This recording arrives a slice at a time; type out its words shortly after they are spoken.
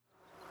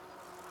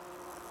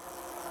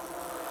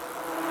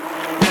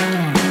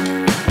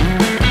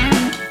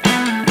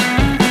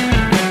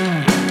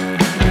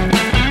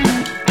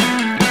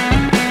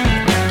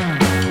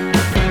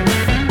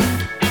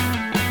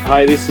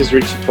Hi, this is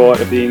Richie Fort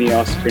of the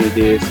Ineos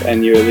Grenadiers,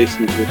 and you're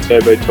listening to the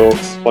Turbo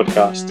Talks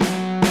podcast.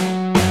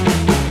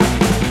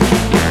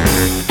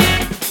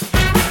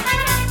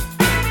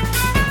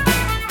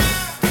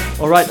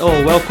 Alright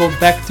welcome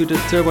back to the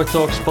Turbo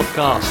Talks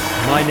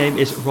podcast. My name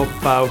is Rob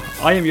Pau,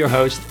 I am your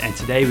host, and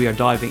today we are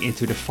diving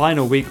into the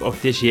final week of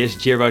this year's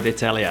Giro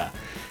d'Italia.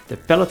 The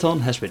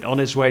peloton has been on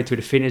its way to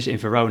the finish in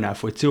Verona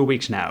for 2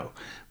 weeks now.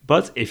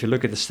 But if you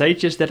look at the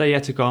stages that are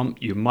yet to come,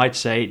 you might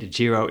say the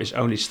Giro is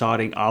only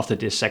starting after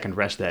this second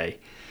rest day.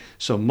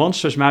 Some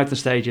monstrous mountain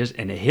stages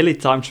and a hilly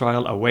time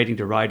trial are waiting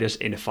the riders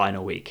in the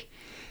final week.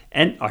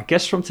 And our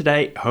guest from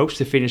today hopes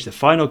to finish the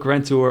final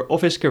Grand Tour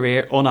of his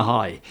career on a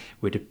high,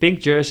 with the pink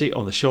jersey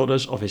on the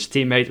shoulders of his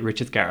teammate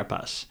Richard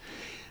Carapaz.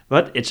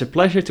 But it's a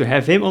pleasure to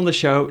have him on the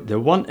show, the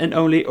one and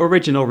only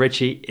original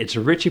Richie. It's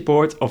Richie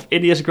Porte of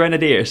Ineos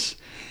Grenadiers.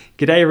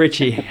 G'day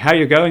Richie, how are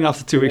you going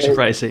after 2 weeks of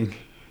racing?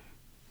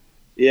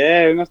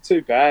 Yeah, not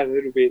too bad. A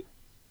little bit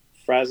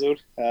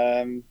frazzled,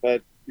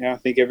 but I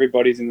think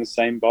everybody's in the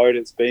same boat.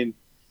 It's been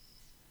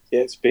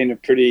a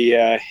pretty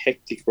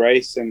hectic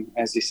race, and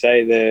as you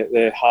say,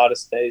 the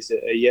hardest days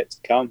are yet to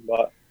come.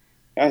 But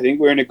I think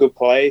we're in a good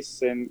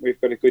place, and we've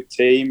got a good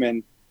team,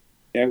 and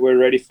we're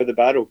ready for the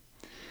battle.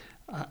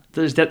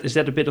 Is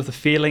that a bit of the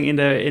feeling in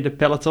the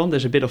peloton?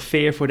 There's a bit of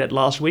fear for that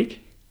last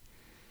week.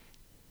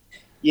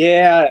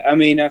 Yeah, I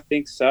mean, I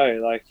think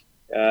so.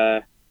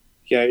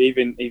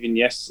 Even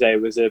yesterday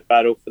was a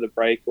battle for the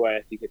breakaway.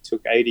 I think it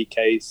took 80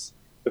 Ks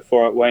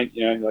before it went,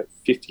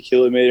 50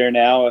 kilometre an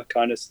hour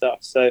kind of stuff.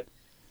 So,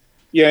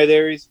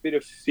 there is a bit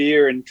of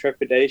fear and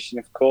trepidation.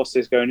 Of course,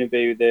 there's going to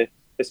be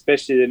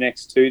especially the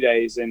next 2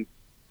 days. And,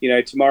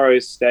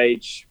 tomorrow's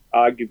stage,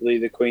 arguably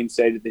the Queen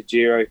Stage of the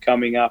Giro,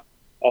 coming up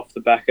off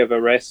the back of a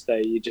rest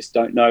day. You just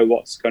don't know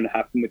what's going to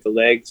happen with the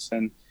legs.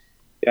 And,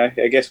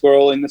 I guess we're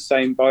all in the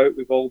same boat.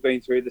 We've all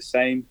been through the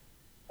same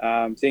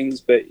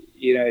things, but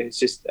it's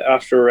just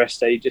after a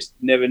rest day, you just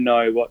never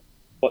know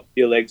what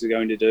your legs are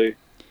going to do.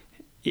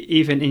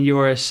 Even in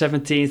your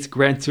 17th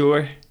Grand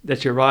Tour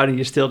that you're riding,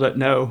 you still don't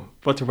know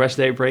what the rest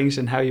day brings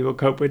and how you will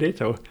cope with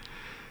it, or?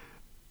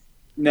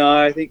 No,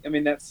 I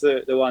mean that's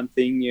the one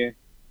thing you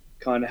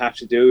kind of have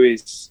to do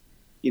is,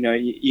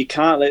 you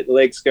can't let the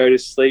legs go to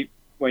sleep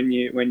when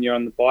you're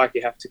on the bike.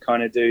 You have to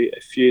kind of do a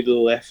few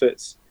little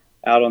efforts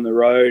out on the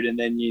road, and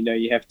then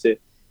you have to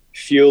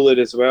fuel it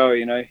as well.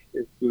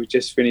 We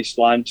just finished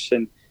lunch,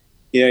 and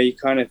you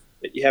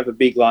have a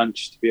big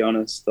lunch, to be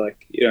honest.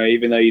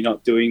 Even though you're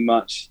not doing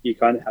much, you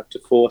kind of have to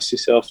force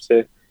yourself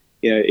to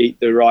eat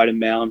the right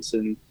amount,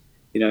 and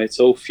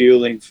it's all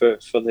fueling for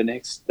the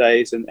next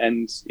days,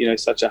 and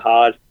such a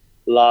hard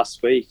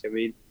last week. I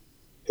mean,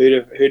 who'd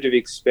have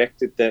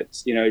expected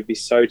that it'd be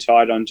so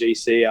tight on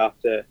GC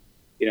after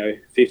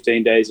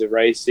 15 days of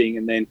racing,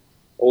 and then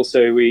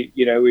also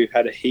we've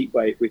had a heat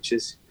wave, which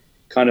is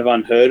kind of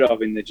unheard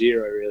of in the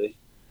Giro, really.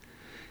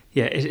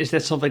 Yeah, is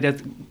that something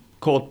that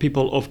caught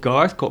people off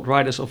guard, caught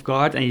riders off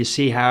guard, and you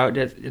see how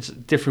that it's a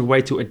different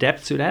way to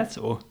adapt to that,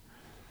 or?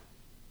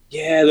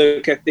 Yeah,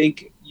 look, I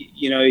think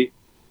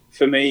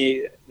for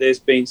me, there's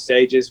been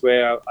stages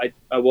where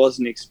I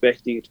wasn't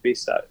expecting it to be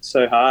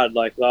so hard.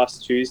 Like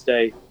last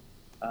Tuesday,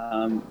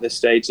 the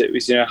stage that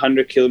was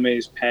 100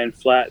 kilometers pan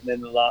flat, and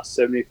then the last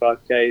 75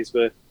 Ks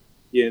were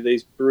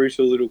these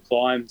brutal little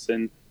climbs,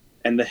 and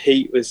the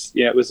heat was,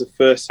 it was the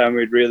first time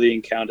we'd really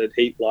encountered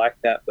heat like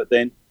that. But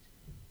then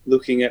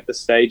looking at the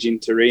stage in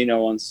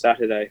Torino on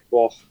Saturday,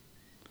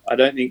 I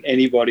don't think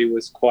anybody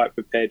was quite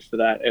prepared for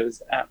that. It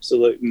was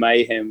absolute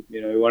mayhem,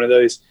 one of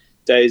those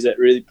days that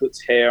really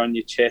puts hair on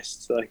your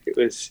chest. Like it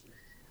was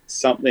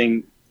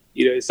something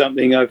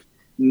I've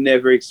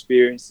never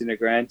experienced in a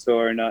Grand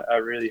Tour. And I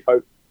really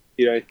hope,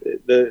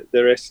 the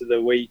rest of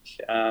the week,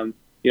 I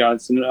know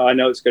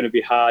it's going to be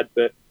hard,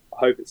 but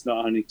I hope it's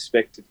not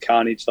unexpected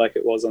carnage like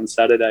it was on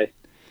Saturday.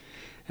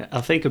 I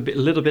think a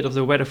little bit of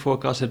the weather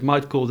forecast, it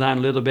might cool down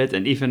a little bit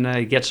and even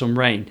get some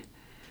rain.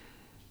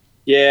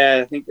 Yeah,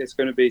 I think there's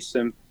going to be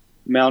some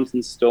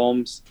mountain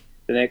storms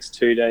the next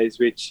 2 days,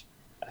 which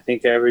I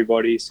think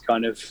everybody's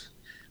kind of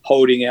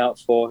holding out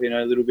for,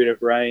 a little bit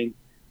of rain,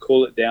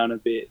 cool it down a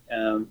bit.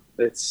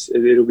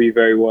 It'll be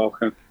very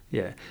welcome.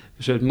 Yeah,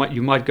 so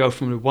you might go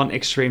from the one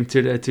extreme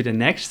to the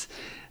next.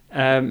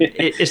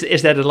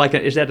 Is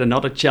that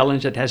another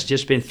challenge that has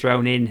just been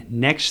thrown in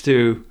next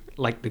to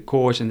like the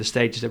course and the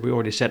stages that we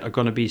already said are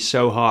going to be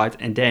so hard,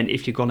 and then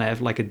if you're going to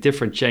have like a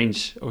different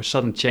change or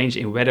sudden change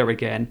in weather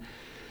again,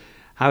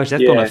 how is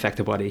that going to affect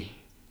the body?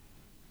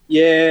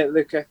 Yeah,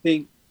 look, I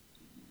think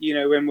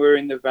when we were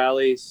in the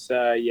valleys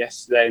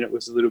yesterday and it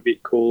was a little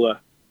bit cooler,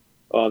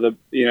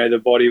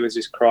 the body was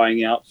just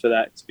crying out for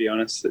that, to be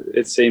honest.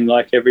 It seemed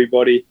like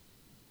everybody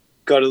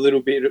got a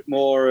little bit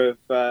more of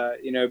a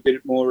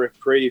bit more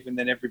reprieve, and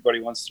then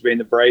everybody wants to be in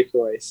the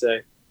breakaway. So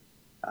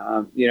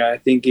I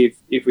think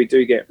if we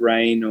do get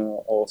rain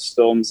or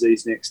storms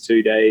these next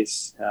 2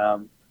 days,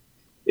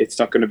 it's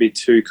not going to be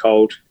too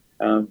cold.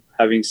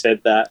 Having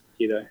said that,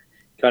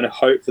 kind of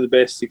hope for the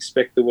best,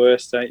 expect the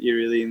worst, don't you,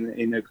 really,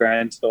 in the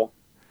Grand Tour?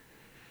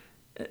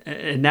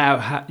 And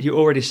now, you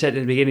already said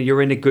in the beginning,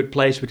 you're in a good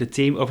place with the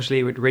team,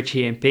 obviously with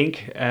Richie and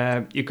Pink.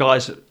 You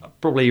guys are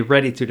probably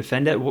ready to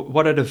defend it.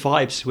 What are the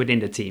vibes within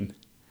the team?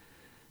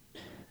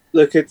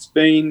 Look, it's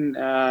been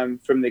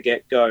from the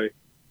get-go,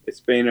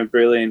 it's been a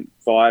brilliant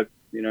vibe.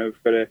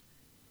 We've got a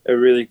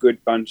really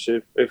good bunch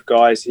of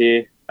guys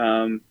here,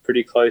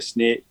 pretty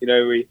close-knit.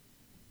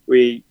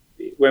 We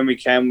when we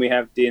can, we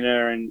have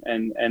dinner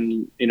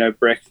and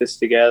breakfast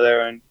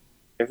together, and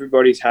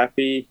everybody's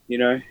happy.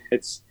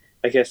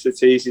 I guess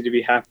it's easy to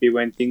be happy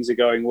when things are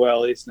going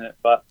well, isn't it?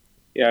 But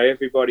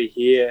everybody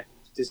here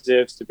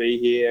deserves to be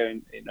here,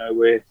 and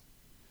we're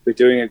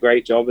doing a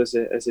great job as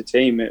a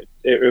team.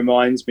 It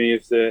reminds me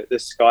of the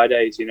Sky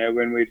Days,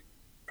 when we'd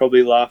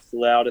probably laugh the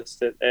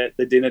loudest at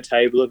the dinner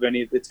table of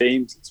any of the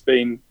teams. It's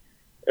been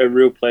a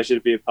real pleasure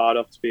to be a part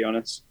of, to be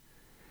honest.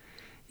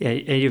 Yeah,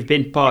 and you've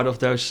been part of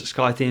those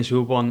Sky teams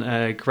who won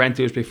Grand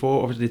Tours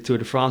before, obviously Tour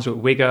de France with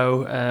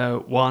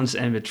Wigo once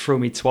and with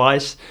Froome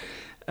twice.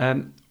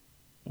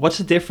 What's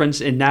the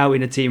difference now in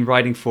the team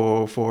riding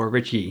for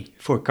Richie,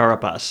 for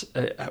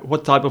Carapaz?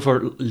 What type of a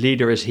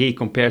leader is he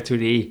compared to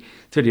the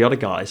other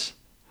guys?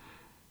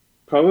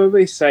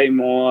 Probably say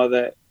more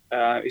that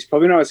he's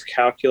probably not as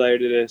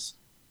calculated as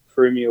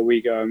Froome or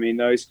Wigo. I mean,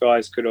 those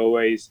guys could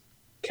always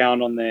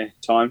count on their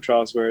time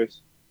trials,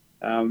 whereas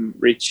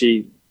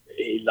Richie,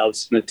 he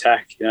loves an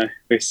attack.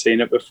 We've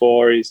seen it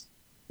before. He's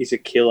a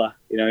killer.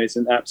 He's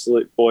an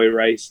absolute boy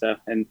racer,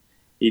 and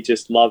he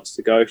just loves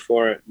to go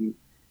for it. And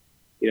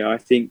I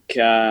think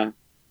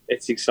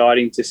it's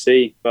exciting to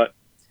see. But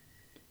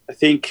I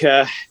think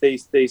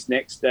these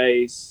next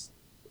days,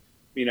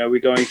 we're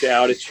going to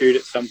altitude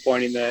at some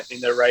point in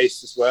the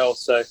race as well.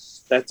 So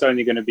that's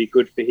only going to be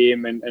good for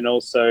him, and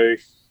also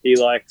he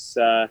likes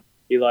a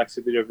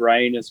bit of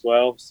rain as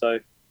well. So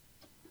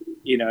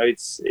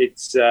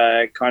it's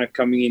kind of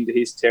coming into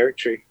his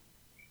territory.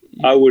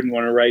 I wouldn't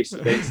want to race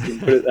against him,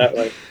 put it that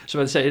way.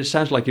 So I'd say it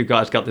sounds like you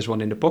guys got this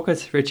one in the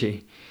pocket,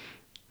 Richie.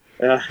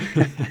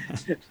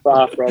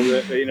 Far from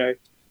it, but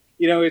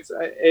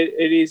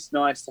it is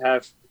nice to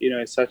have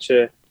such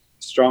a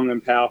strong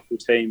and powerful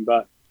team,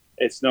 but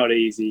it's not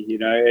easy.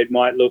 It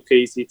might look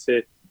easy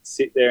to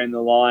sit there in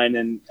the line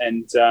and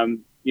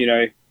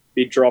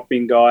be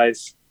dropping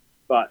guys,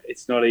 but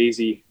it's not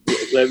easy.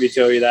 Let me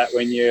tell you that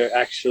when you're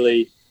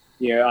actually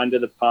under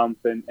the pump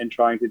and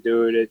trying to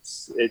do it,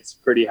 it's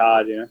pretty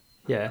hard.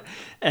 Yeah,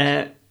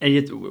 and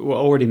you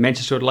already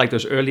mentioned sort of like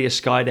those earlier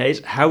Sky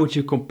days. How would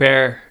you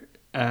compare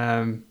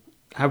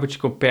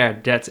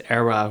that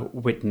era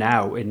with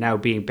now, and now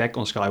being back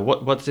on Sky?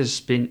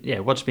 What's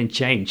been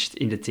changed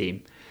in the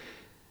team?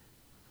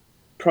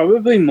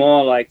 Probably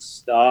more like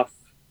staff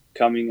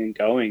coming and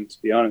going,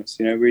 to be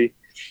honest.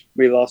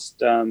 We lost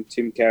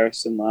Tim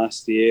Kerrison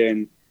last year,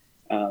 and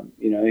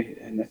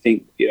and I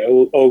think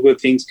all good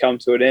things come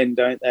to an end,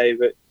 don't they?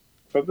 But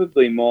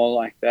probably more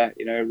like that.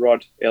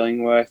 Rod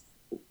Ellingworth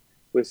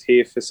was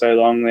here for so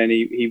long, then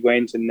he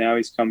went, and now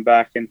he's come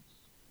back. And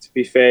to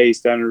be fair,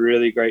 he's done a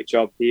really great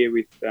job here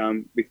with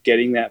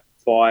getting that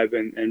vibe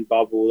and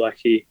bubble. Like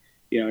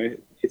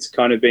it's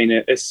kind of been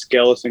a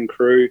skeleton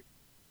crew,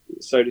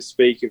 so to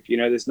speak. If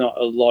there's not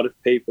a lot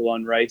of people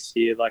on race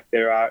here like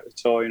there are at the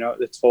Tour. At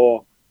the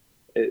Tour,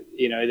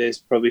 there's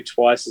probably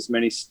twice as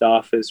many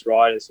staff as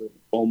riders,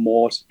 or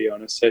more, to be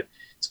honest. So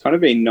it's kind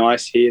of been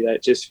nice here.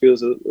 That just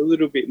feels a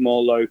little bit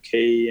more low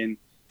key, and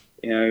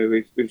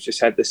we've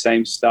just had the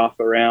same staff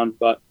around.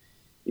 But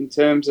in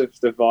terms of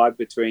the vibe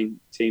between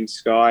Team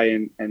Sky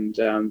and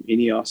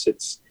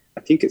Ineos,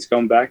 I think it's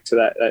gone back to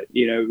that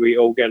we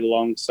all get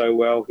along so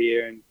well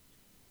here, and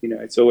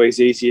it's always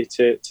easier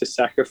to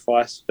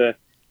sacrifice for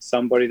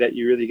somebody that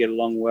you really get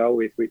along well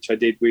with, which I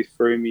did with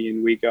Froome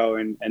and Wigo,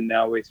 and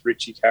now with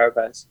Richie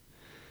Carapaz.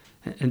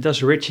 And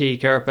does Richie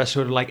Carapaz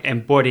sort of like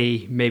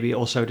embody maybe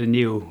also the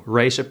new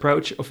race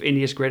approach of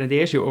Ineos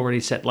Grenadiers? You already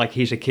said like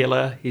he's a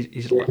killer,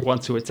 he's like one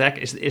to attack.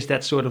 Is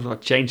that sort of like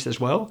changed as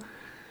well?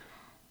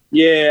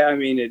 Yeah, I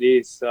mean, it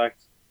is like,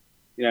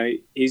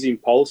 he's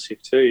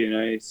impulsive too.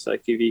 It's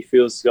like if he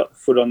feels he's got the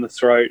foot on the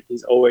throat,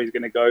 he's always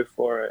going to go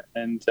for it.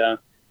 And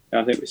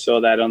I think we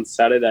saw that on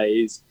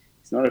Saturday. He's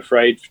not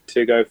afraid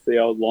to go for the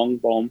old long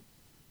bomb,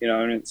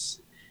 and it's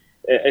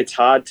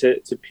hard to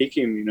pick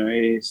him.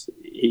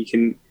 He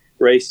can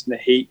race in the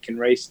heat, can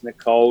race in the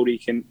cold. He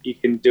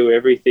can do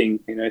everything.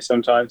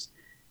 Sometimes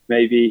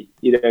maybe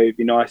it'd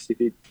be nice if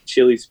he'd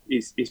chill his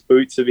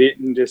boots a bit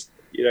and just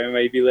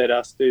maybe let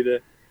us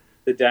do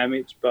the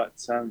damage. But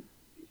I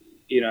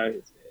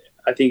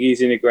think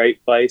he's in a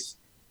great place.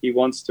 He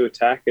wants to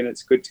attack, and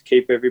it's good to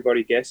keep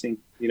everybody guessing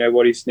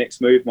what his next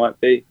move might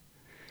be.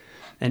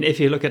 And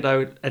if you look at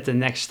the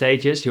next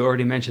stages, you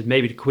already mentioned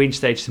maybe the Queen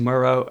stage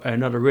tomorrow,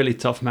 another really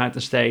tough mountain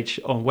stage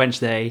on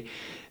Wednesday,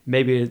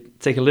 maybe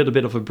take a little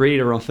bit of a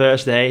breather on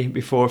Thursday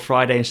before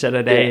Friday and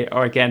Saturday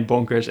are again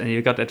bonkers, and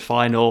you got that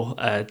final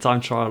time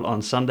trial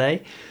on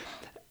Sunday.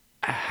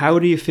 How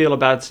do you feel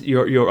about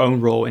your own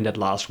role in that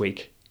last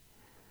week?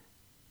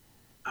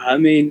 I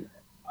mean,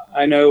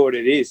 I know what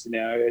it is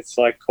now. It's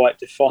like quite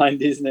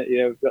defined, isn't it?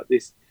 We've got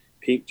this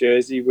pink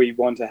jersey, we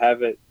want to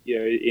have it,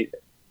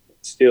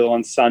 still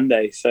on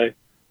Sunday. So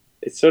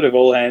it's sort of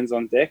all hands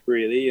on deck,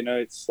 really.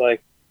 It's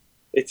like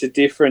it's a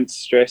different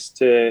stress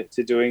to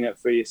doing it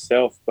for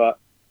yourself, but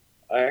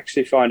I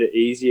actually find it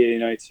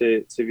easier,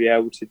 to be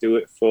able to do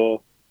it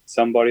for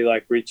somebody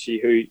like Richie,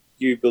 who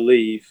you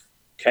believe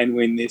can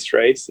win this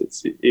race.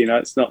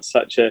 It's not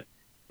such a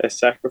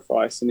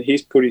sacrifice, and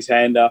he's put his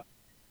hand up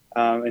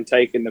and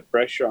taken the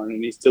pressure on,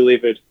 and he's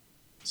delivered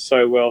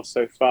so well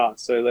so far.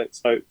 So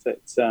let's hope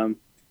that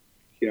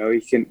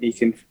he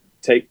can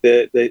take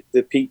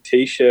the pink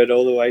T-shirt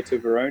all the way to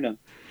Verona.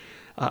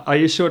 Are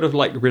you sort of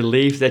like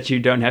relieved that you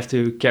don't have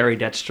to carry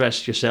that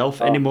stress yourself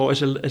anymore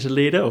as a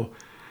leader?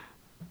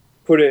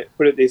 Put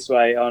it this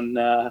way,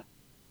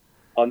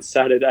 on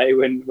Saturday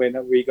when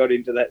we got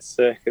into that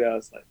circuit, I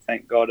was like,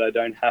 thank God I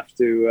don't have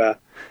to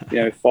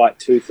fight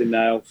tooth and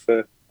nail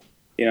for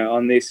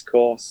on this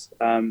course.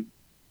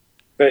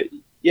 But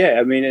yeah,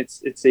 I mean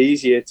it's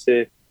easier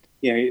to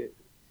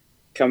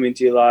come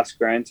into your last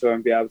Grand Tour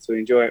and be able to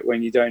enjoy it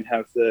when you don't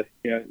have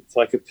it's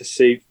like a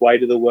perceived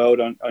weight of the world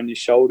on your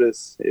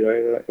shoulders.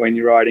 When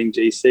you're riding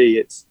GC,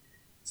 it's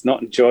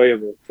not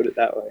enjoyable, put it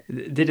that way.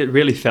 Did it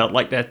really felt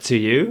like that to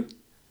you?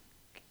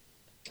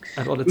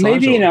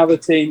 Maybe in other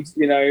teams,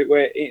 where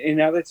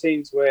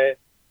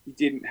you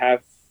didn't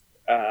have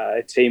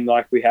a team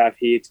like we have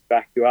here to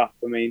back you up.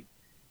 I mean,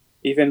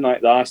 even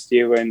like last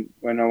year when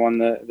I won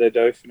the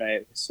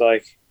Dauphiné, it's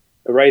like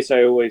a race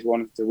I always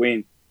wanted to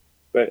win.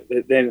 But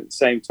then at the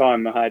same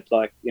time, I had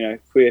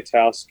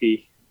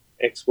Kwiatkowski,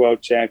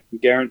 ex-world champion,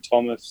 Geraint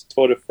Thomas,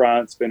 Tour de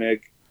France winner,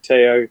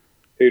 Theo,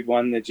 who'd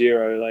won the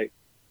Giro,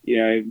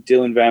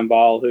 Dylan Van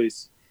Baarle,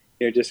 who's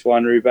just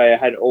won Roubaix.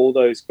 I had all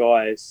those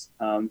guys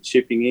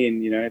chipping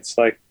in. It's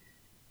like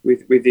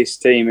with this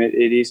team, it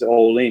is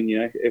all in.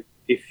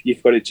 If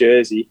you've got a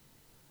jersey,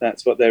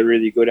 that's what they're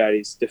really good at,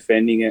 is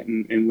defending it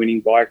and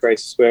winning bike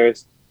races.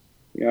 Whereas,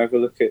 if you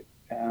look at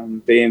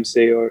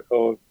BMC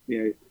or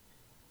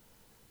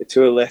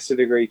to a lesser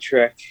degree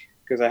Trek,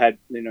 because I had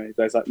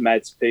guys like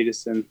Mads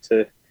Peterson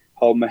to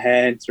hold my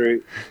hand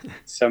through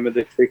some of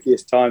the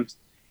trickiest times.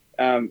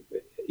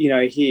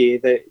 Here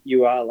that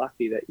you are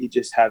lucky that you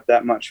just have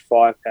that much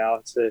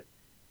firepower to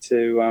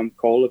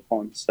call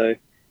upon. So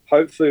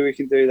hopefully we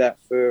can do that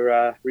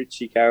for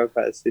Richie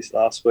Carapaz this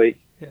last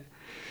week. Yeah.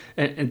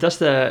 And does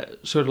the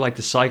sort of like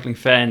the cycling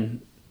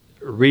fan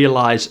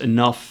realize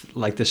enough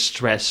like the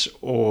stress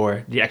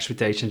or the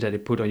expectations that they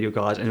put on you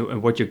guys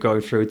and what you're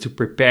going through to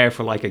prepare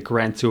for like a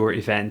Grand Tour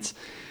event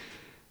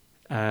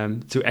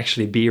to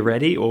actually be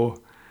ready? Or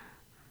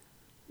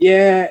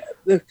yeah,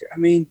 look, I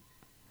mean,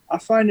 I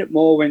find it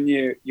more when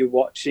you're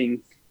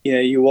watching,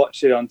 you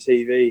watch it on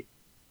TV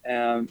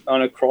on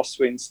a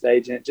crosswind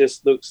stage, and it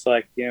just looks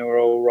like, we're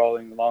all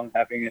rolling along,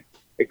 having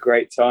a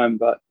great time.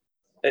 But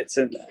it's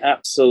an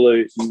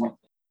absolute... I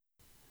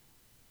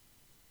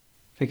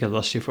think I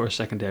lost you for a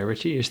second there,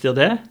 Richie. You still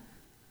there?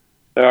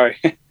 Sorry,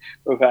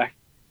 we're back.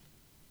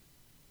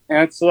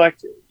 And it's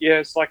like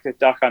a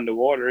duck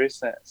underwater,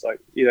 isn't it? It's like,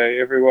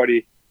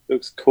 everybody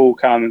looks cool,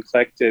 calm and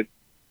collected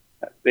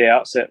at the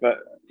outset, but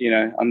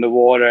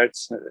underwater,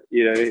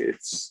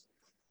 it's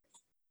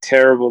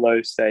terrible,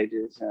 those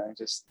stages,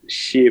 just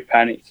sheer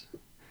panic.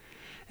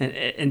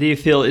 And do you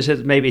feel, is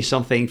it maybe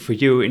something for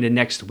you in the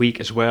next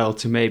week as well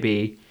to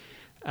maybe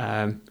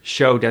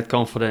show that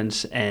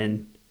confidence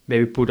and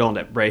maybe put on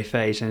that brave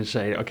face and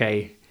say,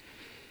 okay,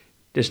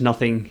 there's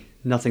nothing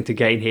to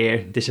gain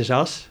here, this is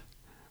us?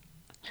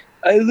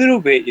 A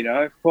little bit,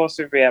 of course,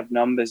 if we have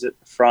numbers at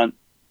the front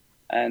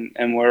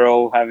and we're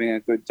all having a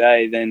good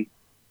day, then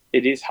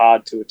it is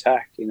hard to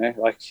attack,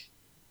 like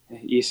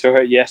you saw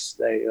it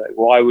yesterday. Like,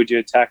 why would you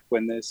attack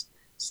when there's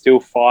still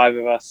 5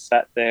 of us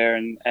sat there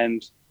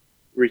and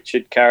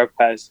Richard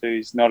Carapaz,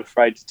 who's not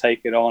afraid to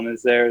take it on,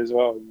 is there as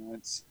well.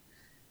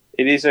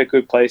 It is a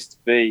good place to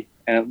be,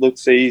 and it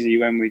looks easy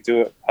when we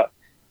do it. But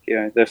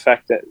the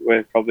fact that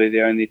we're probably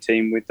the only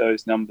team with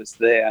those numbers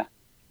there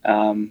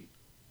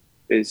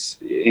is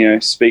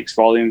speaks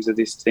volumes of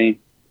this team.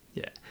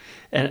 Yeah,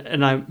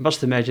 and I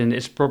must imagine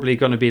it's probably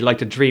going to be like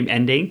the dream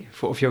ending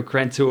of your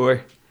Grand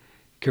Tour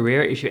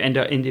career if you end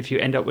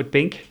up with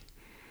pink.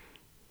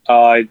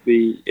 Oh,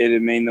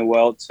 it'd mean the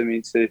world to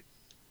me to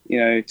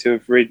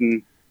have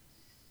ridden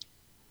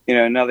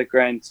another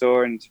Grand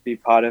Tour and to be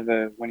part of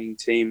a winning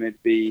team.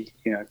 It'd be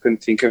I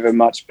couldn't think of a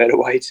much better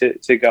way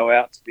to go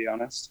out, to be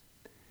honest.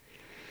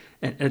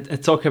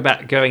 And talk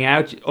about going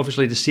out,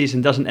 obviously the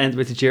season doesn't end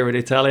with the Giro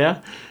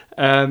d'Italia.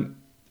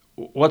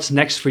 What's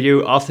next for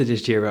you after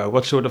this Giro?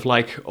 What's sort of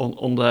like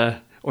on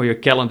your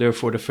calendar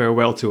for the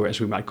farewell tour,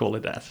 as we might call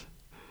it that?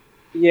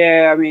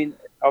 Yeah, I mean,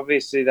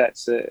 obviously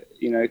that's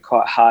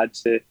quite hard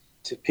to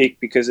pick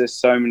because there's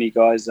so many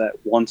guys that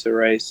want to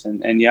race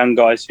and young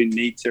guys who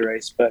need to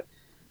race. But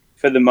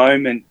for the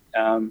moment,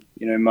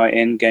 my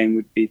end game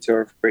would be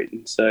Tour of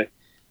Britain. So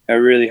I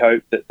really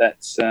hope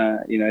that's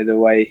the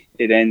way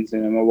it ends.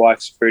 My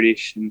wife's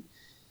British and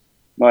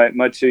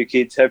my 2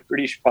 kids have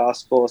British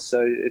passports,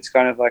 so it's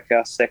kind of like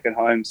our second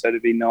home. So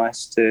it'd be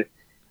nice to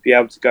be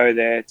able to go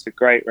there. It's a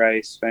great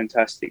race,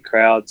 fantastic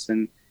crowds,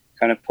 and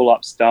kind of pull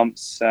up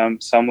stumps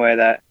somewhere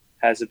that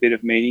has a bit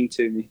of meaning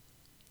to me.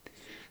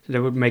 So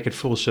that would make it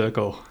full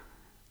circle.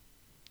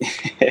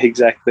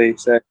 Exactly.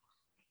 So,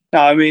 no,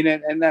 I mean,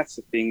 and that's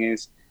the thing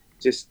is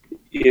just,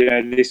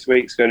 this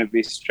week's going to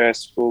be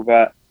stressful,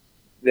 but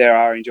there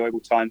are enjoyable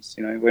times,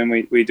 when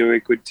we do a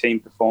good team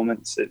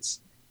performance,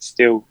 it's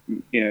still,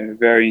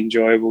 very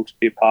enjoyable to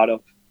be a part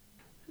of.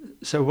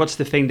 So what's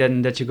the thing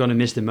then that you're going to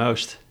miss the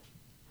most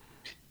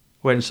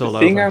when it's all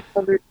over?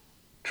 I'm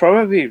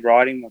probably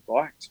riding my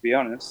bike, to be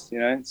honest.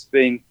 It's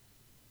been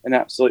an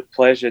absolute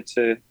pleasure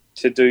to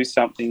do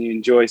something you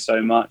enjoy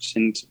so much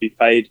and to be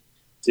paid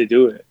to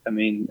do it. I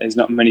mean, there's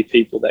not many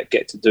people that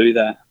get to do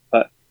that.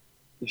 But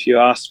if you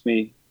ask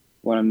me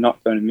what I'm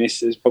not going to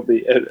miss, there's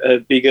probably a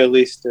bigger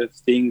list of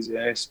things,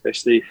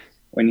 especially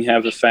when you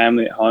have a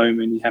family at home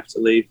and you have to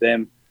leave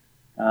them,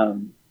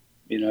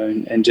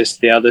 and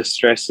just the other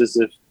stresses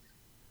of,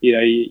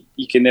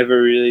 you can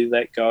never really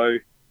let go.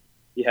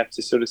 You have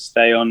to sort of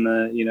stay on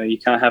you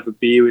can't have a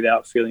beer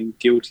without feeling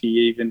guilty,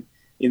 even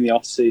in the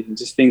off season,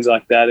 just things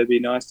like that. It'd be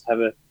nice to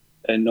have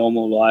a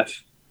normal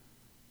life.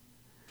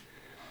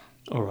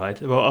 All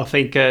right. Well, I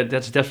think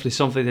that's definitely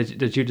something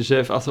that you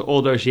deserve after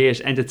all those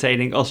years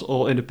entertaining us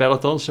all in the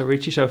peloton. So,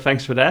 Richie,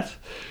 thanks for that.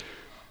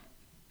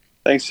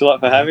 Thanks a lot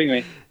for having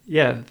me.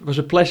 Yeah, it was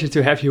a pleasure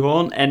to have you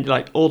on, and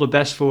all the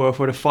best for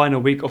the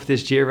final week of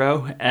this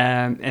Giro.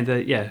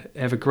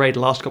 Have a great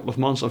last couple of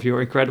months of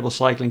your incredible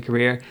cycling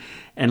career,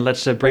 and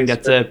let's bring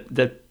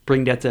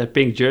that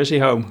pink jersey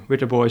home with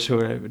the boys who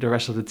are the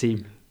rest of the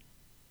team.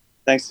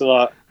 Thanks a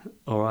lot.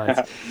 All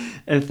right.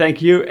 And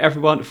thank you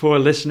everyone for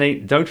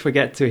listening. Don't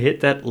forget to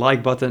hit that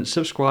like button,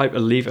 subscribe,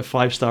 and leave a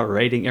 5-star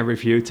rating and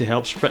review to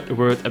help spread the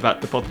word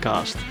about the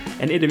podcast.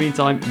 And in the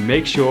meantime,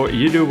 make sure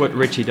you do what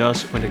Richie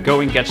does when the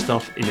going gets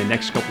tough in the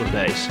next couple of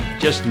days.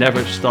 Just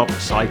never stop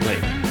cycling.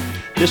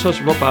 This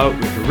was Rob Pauw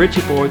with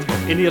Richie Porte of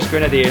Ineos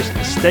Grenadiers.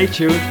 Stay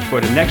tuned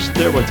for the next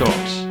Turbo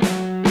Talks.